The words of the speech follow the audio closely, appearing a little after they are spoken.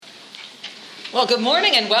Well, good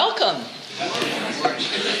morning and welcome.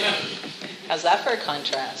 How's that for a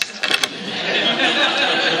contrast?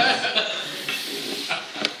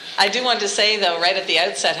 I do want to say, though, right at the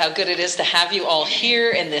outset, how good it is to have you all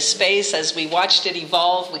here in this space. As we watched it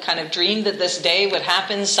evolve, we kind of dreamed that this day would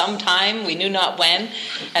happen sometime. We knew not when,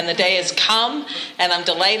 and the day has come, and I'm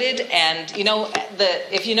delighted. And, you know,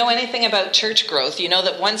 if you know anything about church growth, you know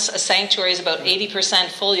that once a sanctuary is about 80%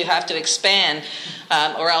 full, you have to expand,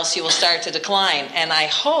 or else you will start to decline. And I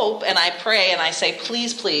hope, and I pray, and I say,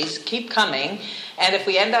 please, please, keep coming. And if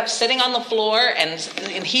we end up sitting on the floor and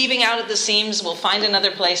heaving out at the seams, we'll find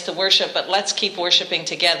another place to worship. But let's keep worshiping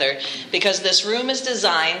together, because this room is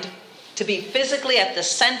designed to be physically at the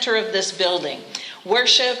center of this building.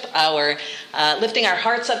 Worship, our lifting our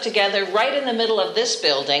hearts up together right in the middle of this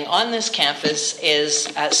building on this campus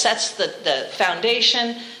sets the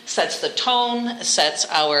foundation, sets the tone, sets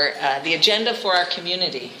the agenda for our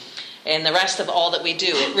community and the rest of all that we do.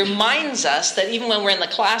 It reminds us that even when we're in the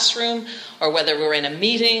classroom, or whether we're in a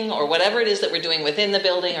meeting, or whatever it is that we're doing within the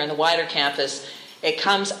building or in the wider campus, it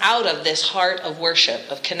comes out of this heart of worship,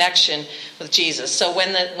 of connection with Jesus. So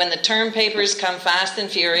when the term papers come fast and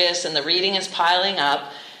furious and the reading is piling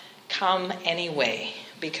up, come anyway,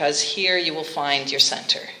 because here you will find your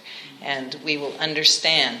center. And we will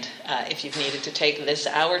understand if you've needed to take this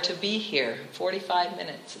hour to be here, 45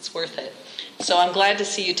 minutes, it's worth it. So I'm glad to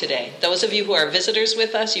see you today. Those of you who are visitors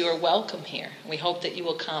with us, you are welcome here. We hope that you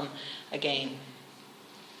will come again.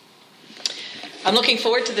 I'm looking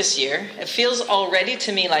forward to this year. It feels already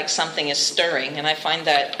to me like something is stirring, and I find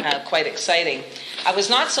that quite exciting. I was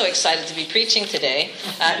not so excited to be preaching today,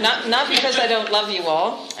 not because I don't love you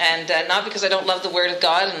all, and not because I don't love the Word of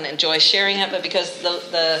God and enjoy sharing it, but because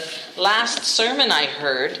the last sermon I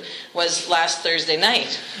heard was last Thursday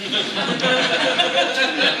night.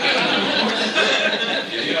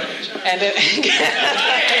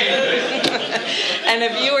 And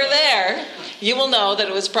if you were there, you will know that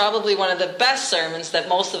it was probably one of the best sermons that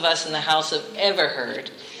most of us in the house have ever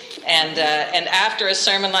heard. And after a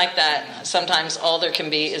sermon like that, sometimes all there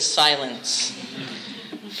can be is silence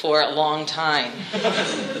for a long time.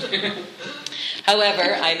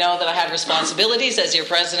 However, I know that I have responsibilities as your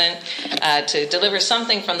president to deliver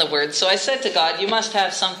something from the Word. So I said to God, you must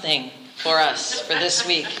have something for us for this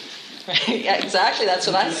week. Yeah, exactly, that's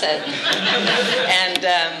what I said.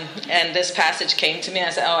 And this passage came to me, and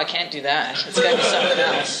I said, I can't do that. It's got to be something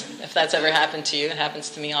else. If that's ever happened to you, it happens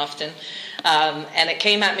to me often. And it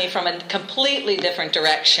came at me from a completely different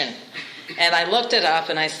direction. And I looked it up,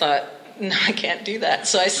 and I thought, no, I can't do that.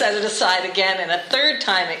 So I set it aside again, and a third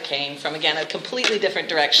time it came from, again, a completely different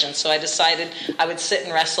direction. So I decided I would sit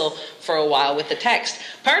and wrestle for a while with the text.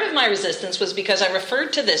 Part of my resistance was because I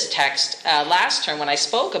referred to this text last term when I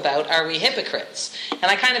spoke about, are we hypocrites? And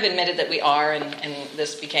I kind of admitted that we are, and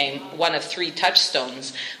this became one of 3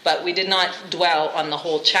 touchstones. But we did not dwell on the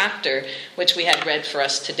whole chapter, which we had read for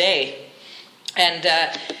us today. And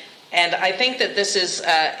I think that this is...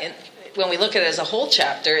 when we look at it as a whole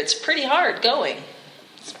chapter, it's pretty hard going.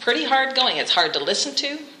 It's pretty hard going. It's hard to listen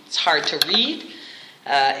to. It's hard to read.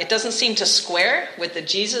 It doesn't seem to square with the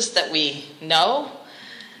Jesus that we know.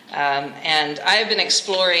 And I have been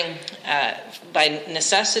exploring, by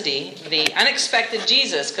necessity, the unexpected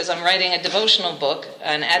Jesus, because I'm writing a devotional book,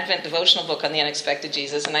 an Advent devotional book on the unexpected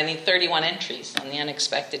Jesus, and I need 31 entries on the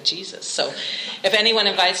unexpected Jesus. So if anyone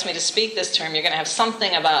invites me to speak this term, you're going to have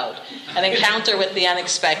something about an encounter with the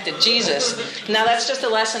unexpected Jesus. Now, that's just a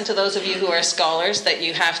lesson to those of you who are scholars, that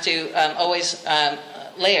you have to always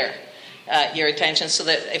layer your attention, so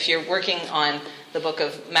that if you're working on the book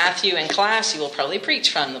of Matthew in class, you will probably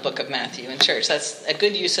preach from the book of Matthew in church. That's a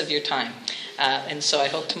good use of your time. And so I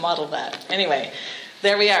hope to model that. Anyway,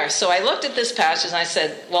 there we are. So I looked at this passage and I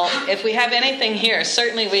said, well, if we have anything here,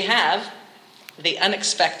 certainly we have the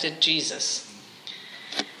unexpected Jesus.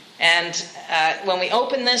 And when we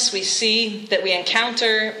open this, we see that we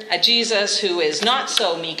encounter a Jesus who is not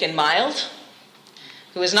so meek and mild,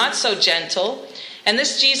 who is not so gentle. And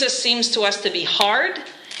this Jesus seems to us to be hard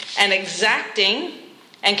and exacting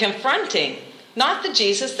and confronting, not the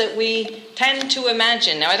Jesus that we tend to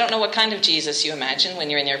imagine. Now, I don't know what kind of Jesus you imagine when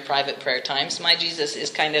you're in your private prayer times. My Jesus is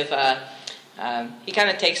kind of, he kind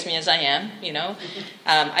of takes me as I am, you know.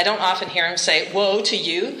 I don't often hear him say, woe to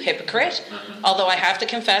you, hypocrite, although I have to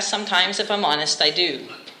confess sometimes, if I'm honest, I do.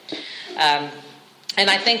 And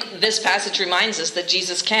I think this passage reminds us that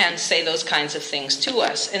Jesus can say those kinds of things to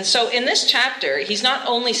us. And so in this chapter, he's not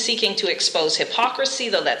only seeking to expose hypocrisy,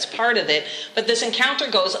 though that's part of it, but this encounter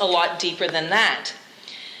goes a lot deeper than that.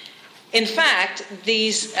 In fact,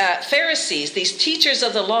 these Pharisees, these teachers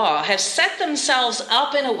of the law, have set themselves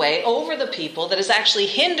up in a way over the people that has actually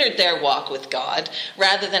hindered their walk with God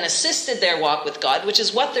rather than assisted their walk with God, which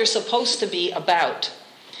is what they're supposed to be about.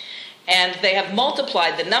 And they have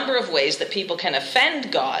multiplied the number of ways that people can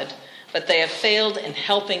offend God, but they have failed in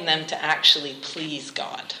helping them to actually please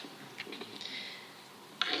God.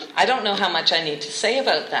 I don't know how much I need to say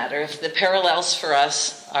about that, or if the parallels for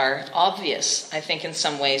us are obvious. I think in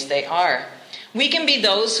some ways they are. We can be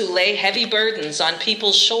those who lay heavy burdens on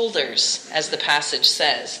people's shoulders, as the passage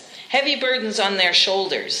says. Heavy burdens on their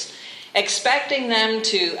shoulders, expecting them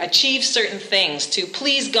to achieve certain things, to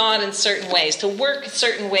please God in certain ways, to work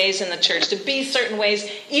certain ways in the church, to be certain ways,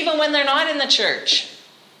 even when they're not in the church.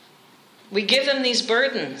 We give them these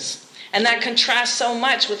burdens. And that contrasts so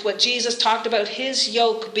much with what Jesus talked about, his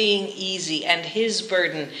yoke being easy and his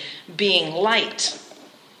burden being light,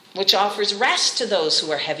 which offers rest to those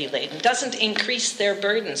who are heavy laden, doesn't increase their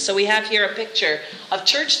burdens. So we have here a picture of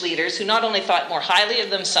church leaders who not only thought more highly of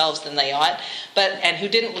themselves than they ought, and who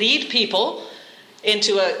didn't lead people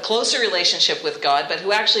into a closer relationship with God, but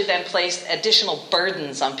who actually then placed additional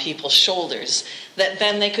burdens on people's shoulders that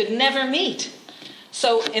then they could never meet.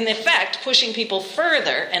 So, in effect, pushing people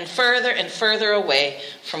further and further and further away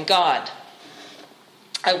from God.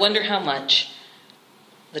 I wonder how much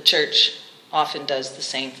the church often does the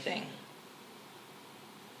same thing.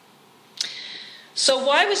 So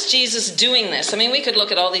why was Jesus doing this? I mean, we could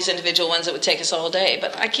look at all these individual ones that would take us all day,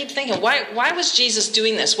 but I keep thinking, why was Jesus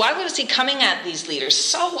doing this? Why was he coming at these leaders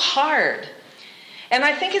so hard? And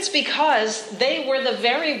I think it's because they were the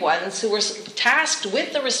very ones who were tasked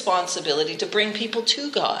with the responsibility to bring people to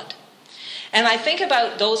God. And I think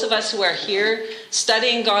about those of us who are here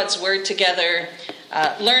studying God's Word together,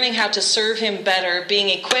 learning how to serve him better, being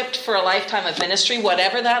equipped for a lifetime of ministry,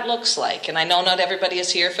 whatever that looks like. And I know not everybody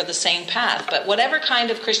is here for the same path, but whatever kind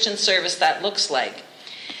of Christian service that looks like.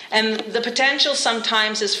 And the potential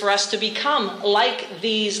sometimes is for us to become like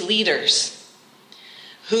these leaders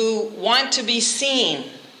who want to be seen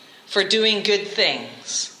for doing good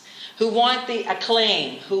things, who want the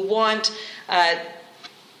acclaim, who want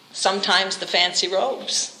sometimes the fancy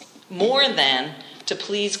robes, more than to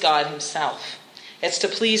please God himself. It's to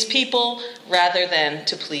please people rather than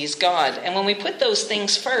to please God. And when we put those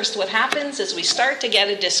things first, what happens is we start to get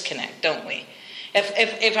a disconnect, don't we?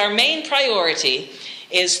 If our main priority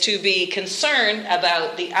is to be concerned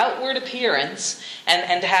about the outward appearance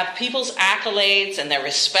and to have people's accolades and their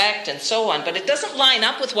respect and so on, but it doesn't line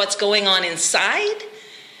up with what's going on inside,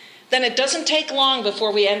 then it doesn't take long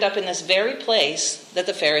before we end up in this very place that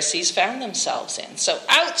the Pharisees found themselves in. So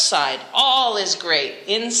outside, all is great.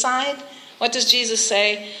 Inside, what does Jesus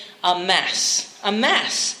say? A mess. A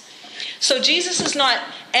mess. So Jesus is not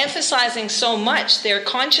emphasizing so much their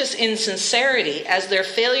conscious insincerity as their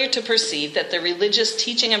failure to perceive that their religious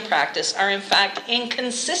teaching and practice are in fact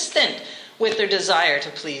inconsistent with their desire to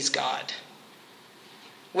please God,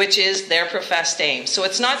 which is their professed aim. So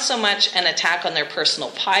it's not so much an attack on their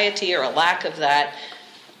personal piety or a lack of that.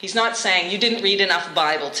 He's not saying you didn't read enough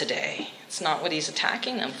Bible today. It's not what he's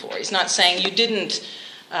attacking them for. He's not saying you didn't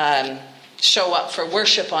show up for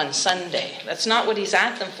worship on Sunday. That's not what he's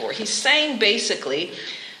at them for. He's saying basically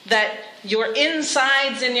that your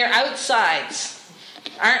insides and your outsides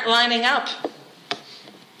aren't lining up.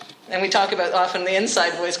 And we talk about often the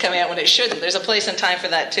inside voice coming out when it shouldn't. There's a place and time for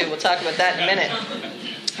that too. We'll talk about that in a minute.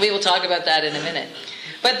 We will talk about that in a minute.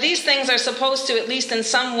 But these things are supposed to, at least in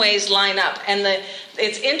some ways, line up. And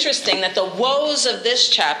it's interesting that the woes of this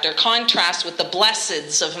chapter contrast with the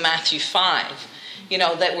blesseds of Matthew 5. You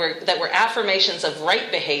know, that were affirmations of right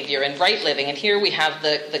behavior and right living. And here we have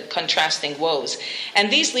the contrasting woes. And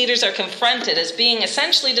these leaders are confronted as being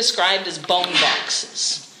essentially described as bone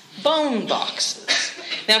boxes. Bone boxes.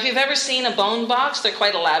 Now, if you've ever seen a bone box, they're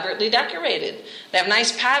quite elaborately decorated. They have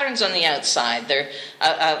nice patterns on the outside. They're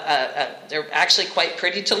actually quite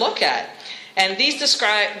pretty to look at. And these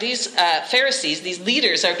Pharisees, these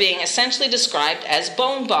leaders, are being essentially described as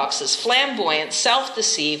bone boxes, flamboyant,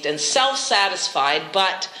 self-deceived, and self-satisfied,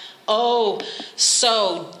 but, oh,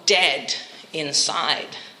 so dead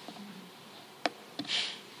inside.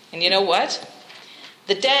 And you know what?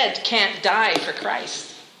 The dead can't die for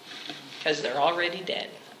Christ, because they're already dead.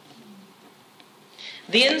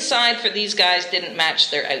 The inside for these guys didn't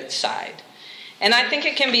match their outside. And I think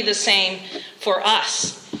it can be the same for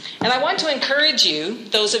us. And I want to encourage you,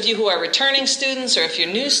 those of you who are returning students or if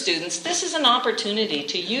you're new students, this is an opportunity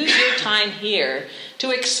to use your time here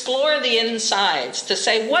to explore the insides, to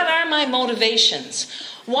say, what are my motivations?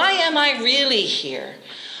 Why am I really here?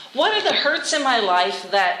 What are the hurts in my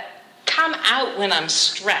life that come out when I'm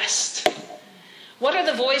stressed? What are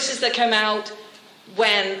the voices that come out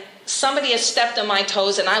when somebody has stepped on my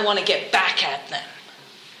toes and I want to get back at them?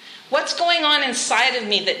 What's going on inside of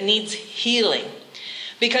me that needs healing?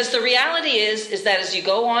 Because the reality is that as you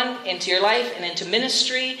go on into your life and into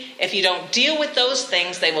ministry, if you don't deal with those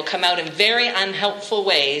things, they will come out in very unhelpful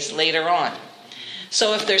ways later on.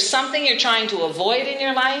 So if there's something you're trying to avoid in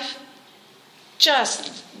your life,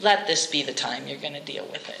 just let this be the time you're going to deal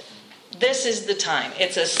with it. This is the time.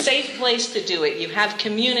 It's a safe place to do it. You have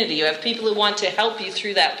community. You have people who want to help you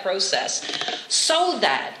through that process, so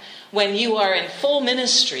that when you are in full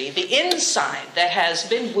ministry, the inside that has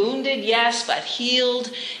been wounded, yes, but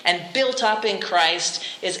healed and built up in Christ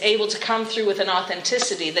is able to come through with an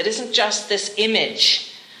authenticity that isn't just this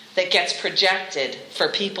image that gets projected for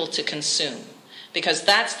people to consume. Because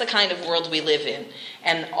that's the kind of world we live in.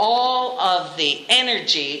 And all of the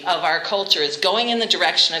energy of our culture is going in the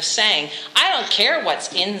direction of saying, I don't care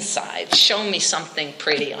what's inside. Show me something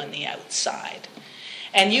pretty on the outside.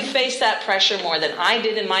 And you face that pressure more than I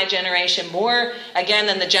did in my generation, more, again,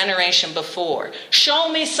 than the generation before.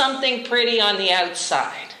 Show me something pretty on the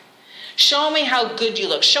outside. Show me how good you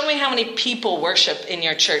look. Show me how many people worship in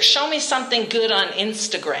your church. Show me something good on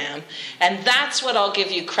Instagram. And that's what I'll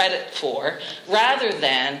give you credit for, rather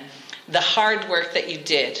than the hard work that you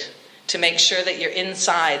did to make sure that your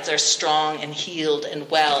insides are strong and healed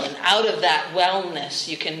and well. And out of that wellness,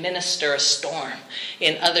 you can minister a storm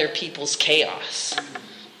in other people's chaos.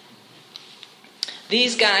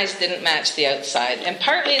 These guys didn't match the outside. And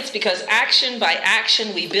partly it's because action by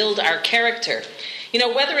action, we build our character. You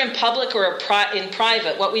know, whether in public or in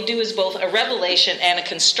private, what we do is both a revelation and a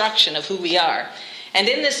construction of who we are. And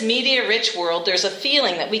in this media-rich world, there's a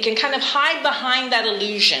feeling that we can kind of hide behind that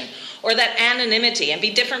illusion or that anonymity and be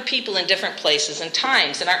different people in different places and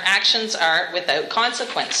times, and our actions are without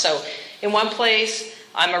consequence. So in one place,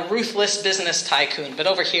 I'm a ruthless business tycoon, but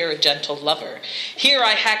over here, a gentle lover. Here,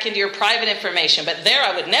 I hack into your private information, but there,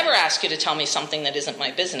 I would never ask you to tell me something that isn't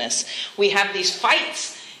my business. We have these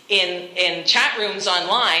fights in chat rooms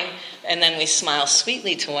online, and then we smile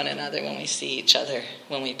sweetly to one another when we see each other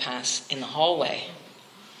when we pass in the hallway.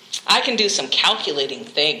 I can do some calculating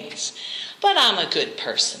things, but I'm a good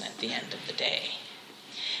person at the end of the day.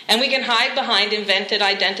 And we can hide behind invented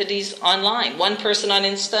identities online. One person on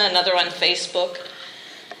Insta, another on Facebook.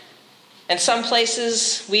 And some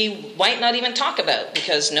places we might not even talk about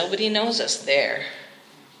because nobody knows us there.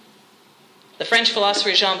 The French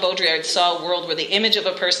philosopher Jean Baudrillard saw a world where the image of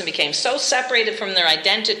a person became so separated from their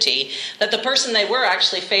identity that the person they were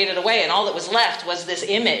actually faded away, and all that was left was this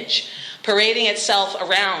image parading itself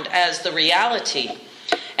around as the reality.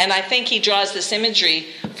 And I think he draws this imagery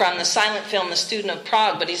from the silent film The Student of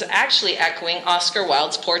Prague, but he's actually echoing Oscar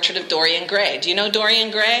Wilde's portrait of Dorian Gray. Do you know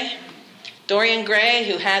Dorian Gray? Dorian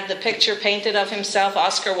Gray, who had the picture painted of himself,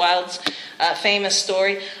 Oscar Wilde's famous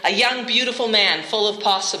story, a young, beautiful man full of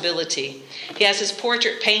possibility. He has his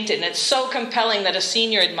portrait painted, and it's so compelling that a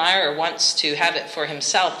senior admirer wants to have it for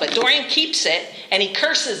himself. But Dorian keeps it, and he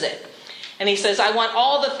curses it. And he says, I want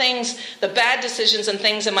all the things, the bad decisions and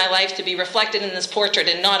things in my life to be reflected in this portrait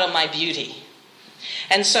and not on my beauty.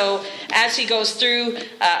 And so as he goes through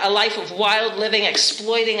a life of wild living,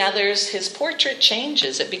 exploiting others, his portrait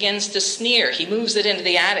changes. It begins to sneer. He moves it into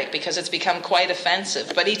the attic because it's become quite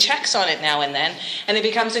offensive. But he checks on it now and then, and it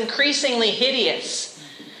becomes increasingly hideous.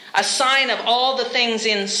 A sign of all the things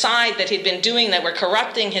inside that he'd been doing that were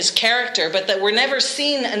corrupting his character, but that were never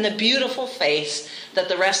seen in the beautiful face that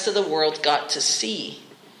the rest of the world got to see.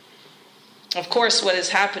 Of course, what is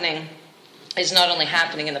happening is not only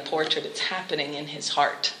happening in the portrait, it's happening in his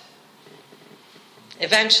heart.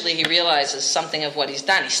 Eventually, he realizes something of what he's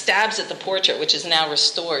done. He stabs at the portrait, which is now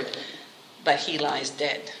restored, but he lies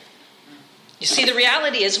dead. You see, the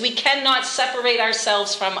reality is we cannot separate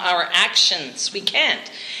ourselves from our actions. We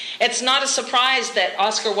can't. It's not a surprise that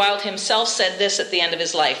Oscar Wilde himself said this at the end of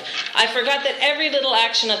his life. I forgot that every little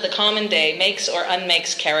action of the common day makes or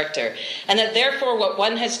unmakes character, and that therefore what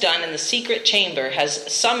one has done in the secret chamber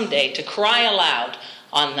has someday to cry aloud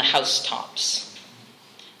on the housetops.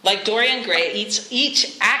 Like Dorian Gray,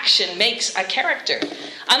 each action makes a character.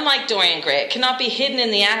 Unlike Dorian Gray, it cannot be hidden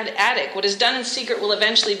in the attic. What is done in secret will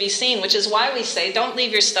eventually be seen, which is why we say, don't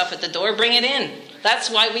leave your stuff at the door, bring it in.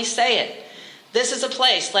 That's why we say it. This is a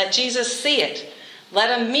place. Let Jesus see it.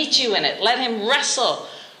 Let him meet you in it. Let him wrestle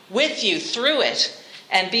with you through it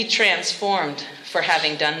and be transformed for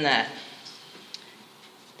having done that.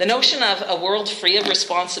 The notion of a world free of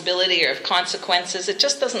responsibility or of consequences, it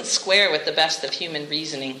just doesn't square with the best of human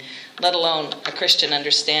reasoning, let alone a Christian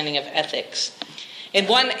understanding of ethics. In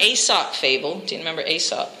one Aesop fable, do you remember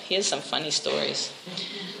Aesop? He has some funny stories.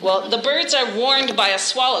 Well, the birds are warned by a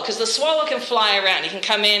swallow, because the swallow can fly around. He can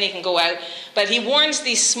come in, he can go out. But he warns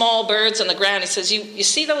these small birds on the ground. He says, you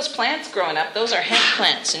see those plants growing up? Those are hemp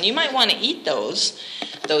plants, and you might want to eat those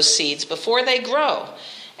seeds before they grow.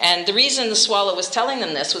 And the reason the swallow was telling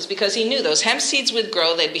them this was because he knew those hemp seeds would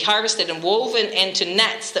grow, they'd be harvested and woven into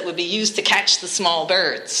nets that would be used to catch the small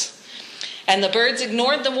birds. And the birds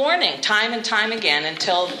ignored the warning time and time again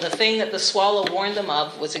until the thing that the swallow warned them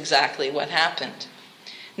of was exactly what happened.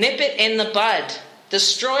 Nip it in the bud.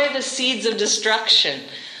 Destroy the seeds of destruction,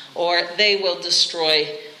 or they will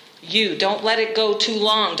destroy you. Don't let it go too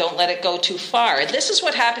long. Don't let it go too far. This is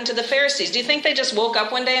what happened to the Pharisees. Do you think they just woke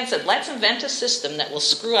up one day and said, let's invent a system that will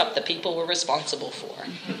screw up the people we're responsible for?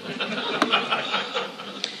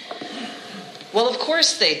 Well, of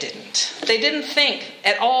course they didn't. They didn't think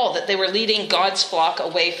at all that they were leading God's flock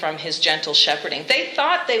away from his gentle shepherding. They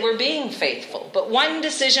thought they were being faithful, but one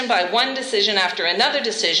decision by one decision after another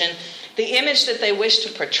decision, the image that they wished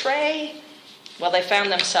to portray, well, they found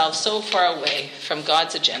themselves so far away from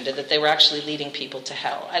God's agenda that they were actually leading people to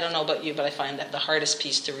hell. I don't know about you, but I find that the hardest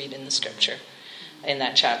piece to read in the scripture, in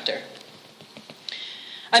that chapter.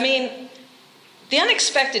 I mean, the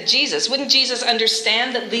unexpected Jesus, wouldn't Jesus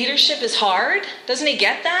understand that leadership is hard? Doesn't he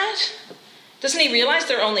get that? Doesn't he realize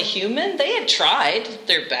they're only human? They had tried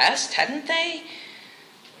their best, hadn't they?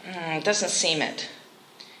 Doesn't seem it.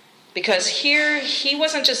 Because here, he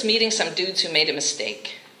wasn't just meeting some dudes who made a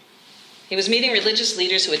mistake. He was meeting religious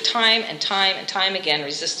leaders who had time and time and time again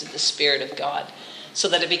resisted the Spirit of God, so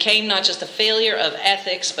that it became not just a failure of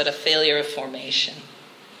ethics, but a failure of formation.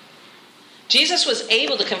 Jesus was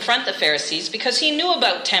able to confront the Pharisees because he knew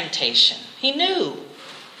about temptation. He knew.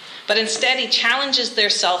 But instead, he challenges their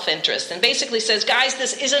self-interest and basically says, guys,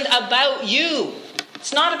 this isn't about you.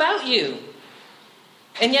 It's not about you.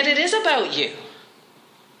 And yet it is about you.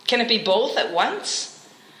 Can it be both at once?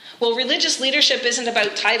 Well, religious leadership isn't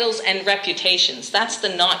about titles and reputations. That's the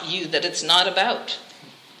not you that it's not about.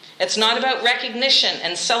 It's not about recognition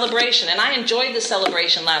and celebration. And I enjoyed the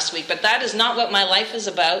celebration last week, but that is not what my life is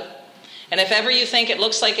about. And if ever you think it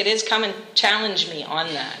looks like it is, come and challenge me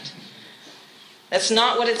on that. That's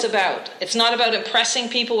not what it's about. It's not about impressing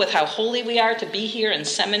people with how holy we are to be here in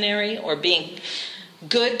seminary or being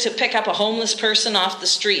good to pick up a homeless person off the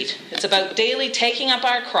street. It's about daily taking up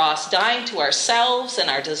our cross, dying to ourselves and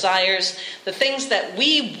our desires, the things that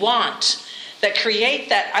we want, that create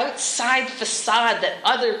that outside facade that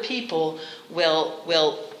other people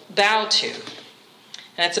will bow to.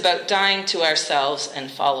 And it's about dying to ourselves and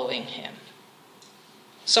following him.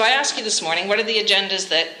 So I ask you this morning, what are the agendas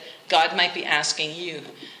that God might be asking you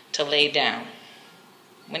to lay down?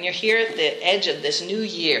 When you're here at the edge of this new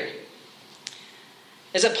year,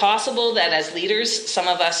 is it possible that as leaders, some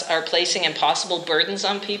of us are placing impossible burdens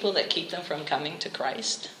on people that keep them from coming to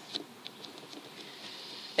Christ?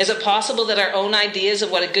 Is it possible that our own ideas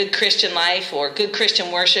of what a good Christian life or good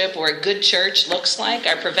Christian worship or a good church looks like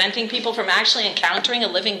are preventing people from actually encountering a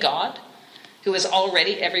living God who is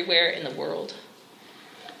already everywhere in the world?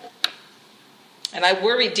 And I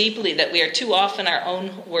worry deeply that we are too often our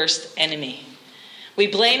own worst enemy. We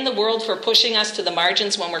blame the world for pushing us to the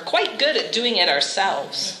margins when we're quite good at doing it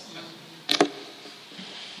ourselves.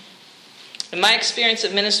 In my experience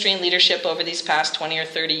of ministry and leadership over these past 20 or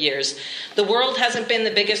 30 years, the world hasn't been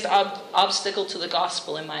the biggest obstacle to the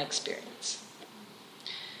gospel in my experience.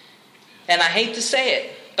 And I hate to say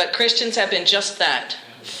it, but Christians have been just that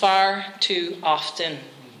far too often.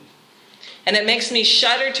 And it makes me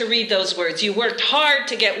shudder to read those words. You worked hard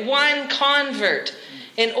to get one convert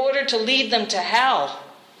in order to lead them to hell.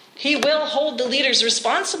 He will hold the leaders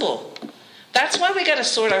responsible. That's why we got to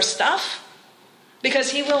sort our stuff.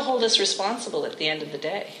 Because he will hold us responsible at the end of the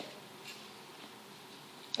day.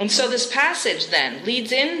 And so this passage then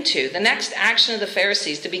leads into the next action of the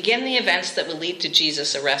Pharisees to begin the events that will lead to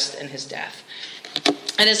Jesus' arrest and his death.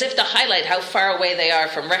 And as if to highlight how far away they are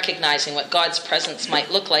from recognizing what God's presence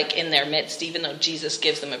might look like in their midst, even though Jesus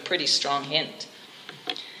gives them a pretty strong hint.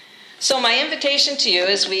 So my invitation to you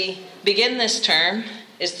as we begin this term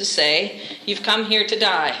is to say, you've come here to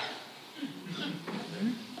die.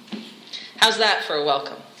 How's that for a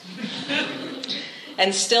welcome?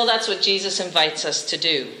 And still that's what Jesus invites us to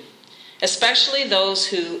do. Especially those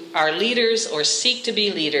who are leaders or seek to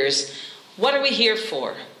be leaders. What are we here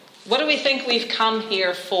for? What do we think we've come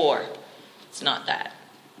here for? It's not that.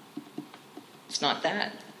 It's not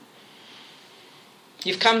that.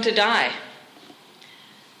 You've come to die.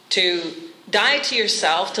 To die to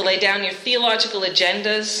yourself, to lay down your theological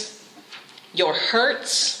agendas, your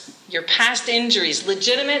hurts, your past injuries,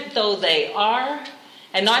 legitimate though they are,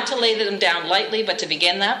 And not to lay them down lightly, but to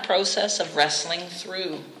begin that process of wrestling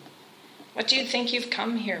through. What do you think you've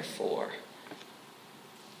come here for?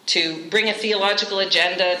 To bring a theological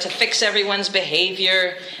agenda, to fix everyone's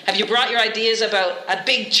behavior? Have you brought your ideas about a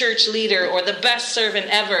big church leader or the best servant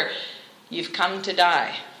ever? You've come to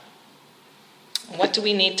die. What do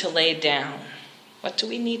we need to lay down? What do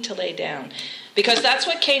we need to lay down? Because that's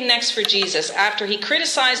what came next for Jesus. After he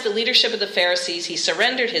criticized the leadership of the Pharisees, he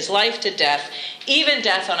surrendered his life to death, even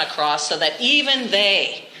death on a cross, so that even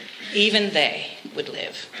they would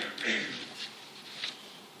live.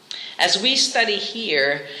 As we study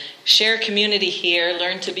here, share community here,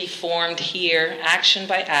 learn to be formed here, action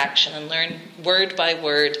by action, and learn word by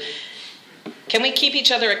word, can we keep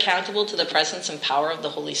each other accountable to the presence and power of the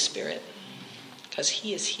Holy Spirit? Because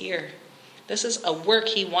he is here. This is a work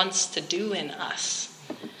he wants to do in us.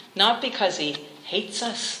 Not because he hates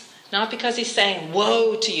us, not because he's saying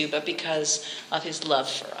woe to you, but because of his love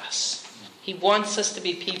for us. He wants us to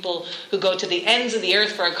be people who go to the ends of the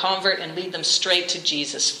earth for a convert and lead them straight to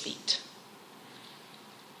Jesus' feet.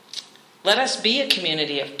 Let us be a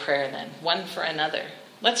community of prayer then, one for another.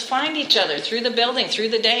 Let's find each other through the building, through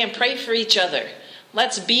the day, and pray for each other.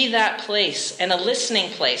 Let's be that place, and a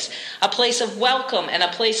listening place, a place of welcome and a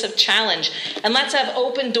place of challenge. And let's have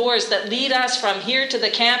open doors that lead us from here to the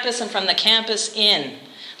campus and from the campus in.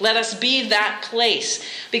 Let us be that place.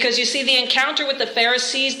 Because you see, the encounter with the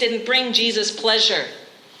Pharisees didn't bring Jesus pleasure.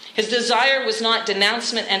 His desire was not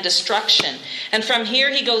denouncement and destruction. And from here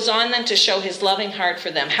he goes on then to show his loving heart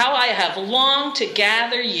for them. How I have longed to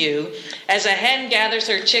gather you as a hen gathers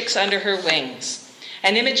her chicks under her wings.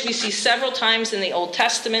 An image we see several times in the Old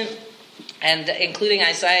Testament, and including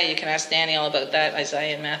Isaiah. You can ask Danny all about that,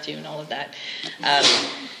 Isaiah and Matthew and all of that.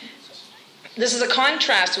 This is a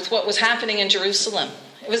contrast with what was happening in Jerusalem.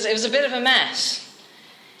 It was a bit of a mess.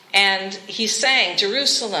 And he's saying,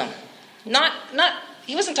 Jerusalem,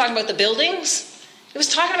 he wasn't talking about the buildings. He was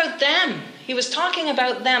talking about them. He was talking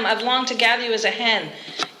about them. I've longed to gather you as a hen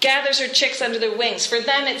gathers her chicks under their wings. For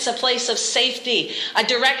them, it's a place of safety, a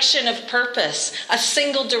direction of purpose, a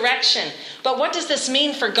single direction. But what does this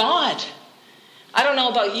mean for God? I don't know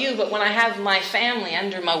about you, but when I have my family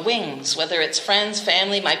under my wings, whether it's friends,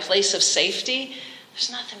 family, my place of safety,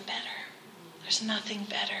 there's nothing better. There's nothing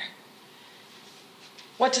better.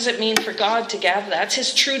 What does it mean for God to gather? That's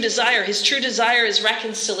his true desire. His true desire is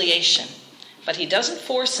reconciliation. But he doesn't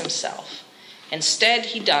force himself. Instead,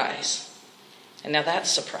 he dies. And now that's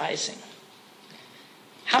surprising.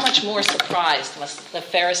 How much more surprised must the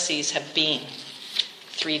Pharisees have been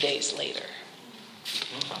 3 days later?